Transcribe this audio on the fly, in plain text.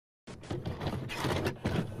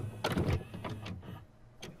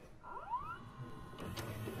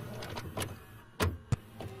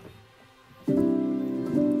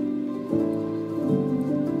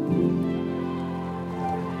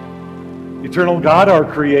Eternal God, our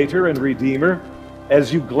Creator and Redeemer,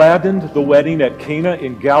 as you gladdened the wedding at Cana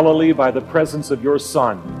in Galilee by the presence of your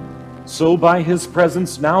Son, so by his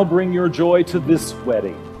presence now bring your joy to this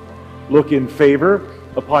wedding. Look in favor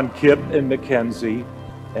upon Kipp and McKenzie,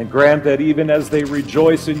 and grant that even as they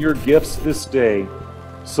rejoice in your gifts this day,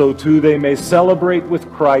 so too they may celebrate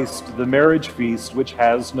with Christ the marriage feast which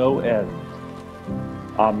has no end.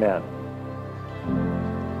 Amen.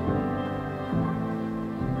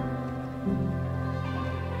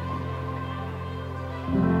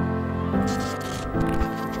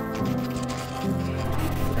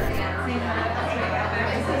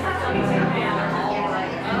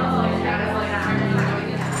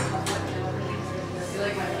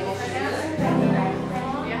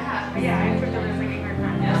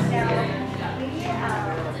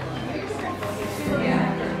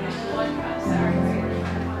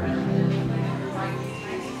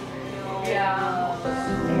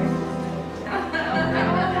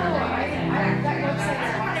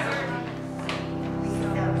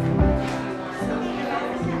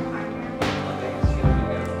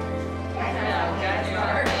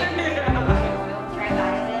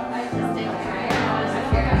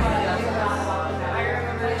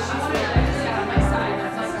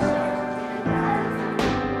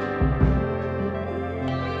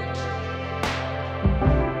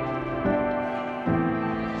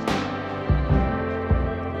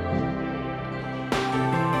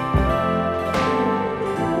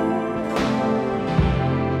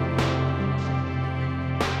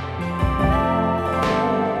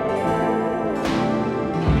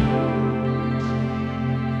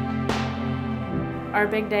 Our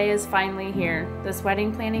big day is finally here. This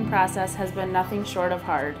wedding planning process has been nothing short of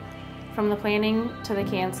hard. From the planning to the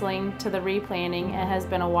canceling to the replanning, it has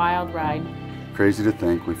been a wild ride. Crazy to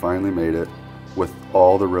think we finally made it with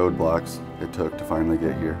all the roadblocks it took to finally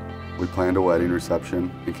get here. We planned a wedding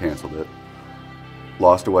reception and canceled it.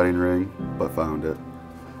 Lost a wedding ring, but found it.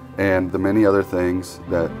 And the many other things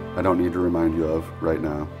that I don't need to remind you of right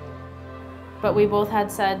now. But we both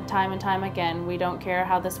had said time and time again, we don't care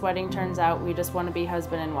how this wedding turns out, we just want to be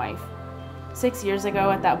husband and wife. 6 years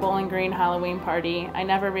ago at that Bowling Green Halloween party, I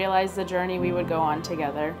never realized the journey we would go on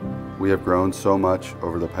together. We have grown so much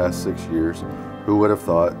over the past 6 years. Who would have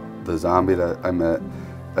thought the zombie that I met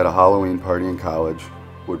at a Halloween party in college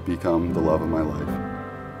would become the love of my life?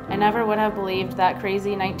 I never would have believed that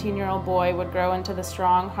crazy 19-year-old boy would grow into the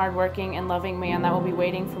strong, hardworking, and loving man that will be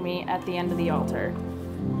waiting for me at the end of the altar.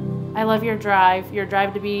 I love your drive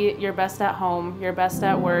to be your best at home, your best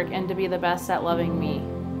at work, and to be the best at loving me.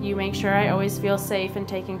 You make sure I always feel safe and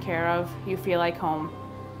taken care of. You feel like home.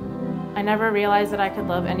 I never realized that I could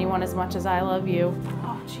love anyone as much as I love you.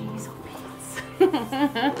 Oh, jeez,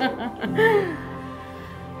 oh,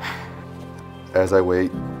 As I wait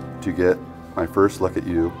to get my first look at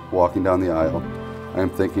you walking down the aisle, I am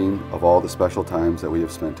thinking of all the special times that we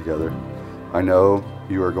have spent together. I know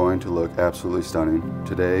you are going to look absolutely stunning.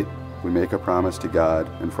 Today, we make a promise to God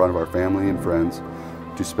in front of our family and friends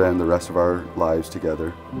to spend the rest of our lives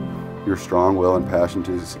together. Your strong will and passion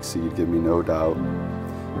to succeed give me no doubt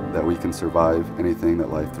that we can survive anything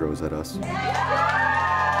that life throws at us.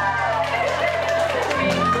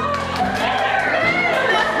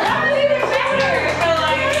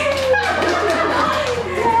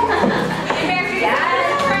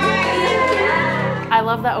 I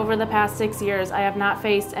love that over the past 6 years, I have not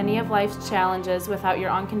faced any of life's challenges without your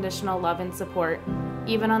unconditional love and support.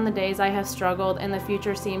 Even on the days I have struggled and the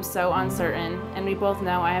future seems so uncertain, and we both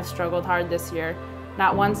know I have struggled hard this year,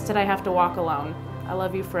 not once did I have to walk alone. I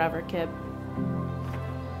love you forever, Kipp.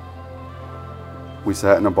 We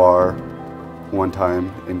sat in a bar one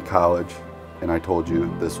time in college, and I told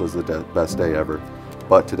you this was the best day ever.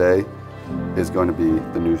 But today is going to be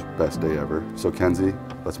the new best day ever. So Kenzie,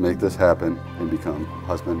 let's make this happen and become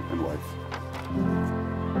husband and wife.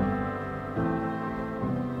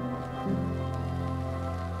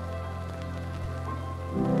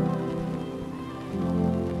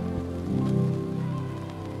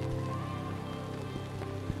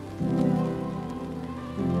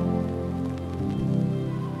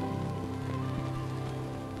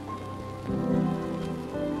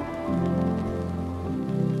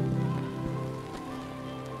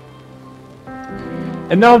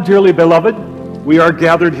 And now, dearly beloved, we are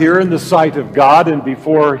gathered here in the sight of God and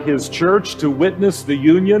before his church to witness the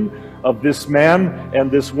union of this man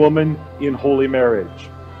and this woman in holy marriage.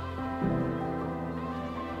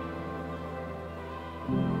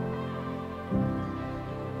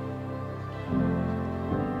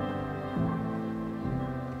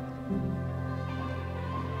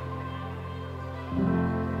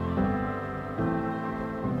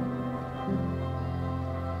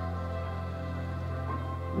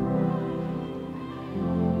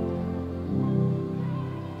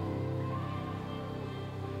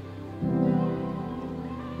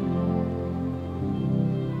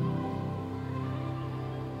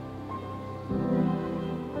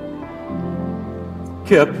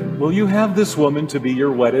 Kipp, will you have this woman to be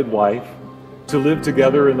your wedded wife, to live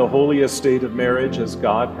together in the holy estate of marriage as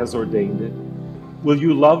God has ordained it? Will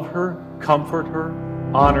you love her, comfort her,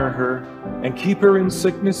 honor her, and keep her in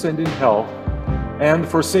sickness and in health, and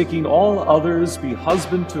forsaking all others, be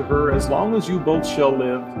husband to her as long as you both shall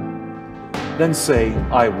live? Then say,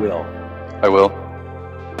 I will. I will.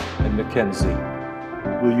 And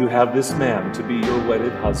McKenzie, will you have this man to be your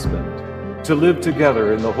wedded husband, to live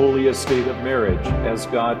together in the holy estate of marriage as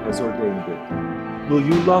God has ordained it? Will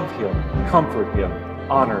you love him, comfort him,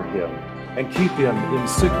 honor him, and keep him in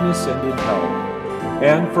sickness and in health,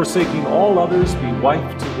 and forsaking all others, be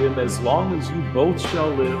wife to him as long as you both shall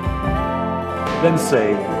live? Then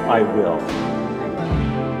say, I will.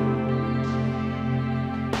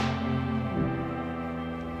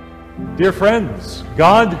 Dear friends,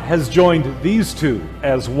 God has joined these two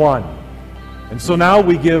as one. And so now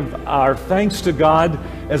we give our thanks to God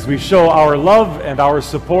as we show our love and our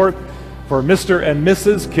support for Mr. and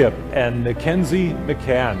Mrs. Kipp and McKenzie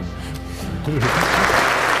McCann.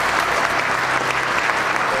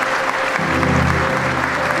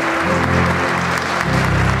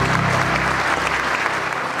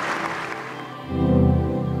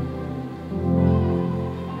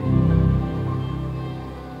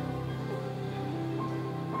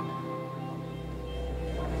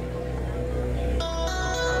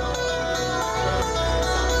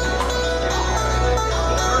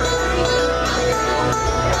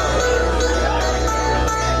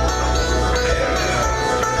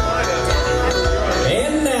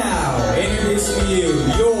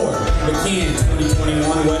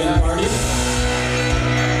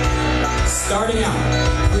 Starting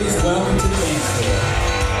out, please welcome to the dance floor,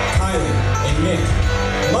 Kylie and Nick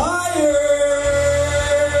Meyer.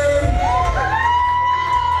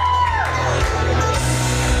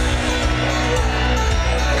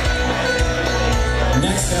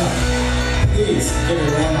 Next up, please give a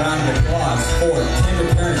warm round of applause for Tim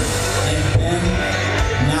Turner and Ben,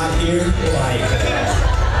 not here like.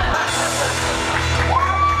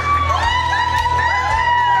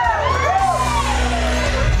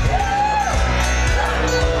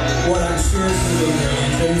 What I'm sure is going to be their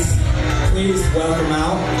entrance. Please welcome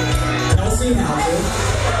out Kelsey Halford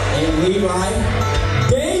and Levi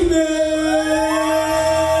Damon.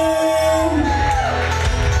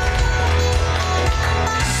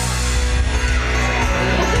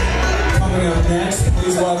 Coming up next,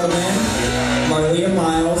 please welcome in Marlia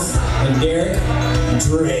Miles and Derek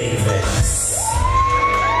Dravis.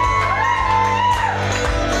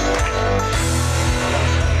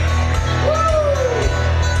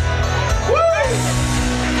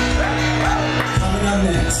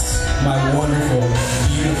 Next, my wonderful,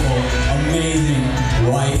 beautiful, amazing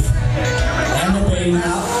wife, Emma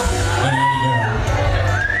Bainhoff, and Andy Durham.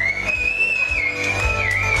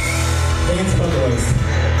 Hands above the waist.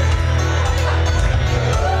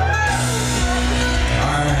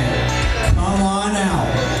 Alright, come on out.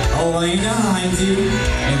 Elena Heinze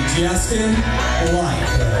and Justin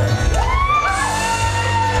Lightfoot.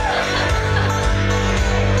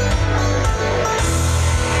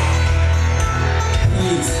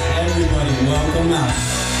 Everybody welcome out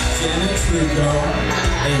Jenna Truco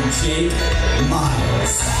and Jake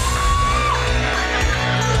Miles.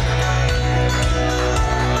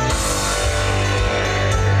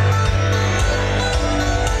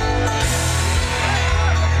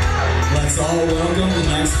 Let's all welcome the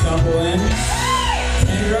next couple in,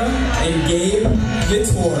 Kendra and Gabe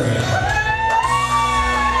Vittoria.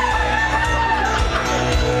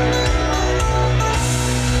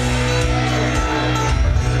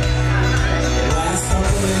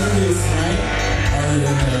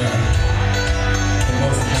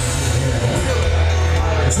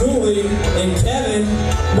 Julie and Kevin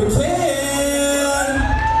McKenzie.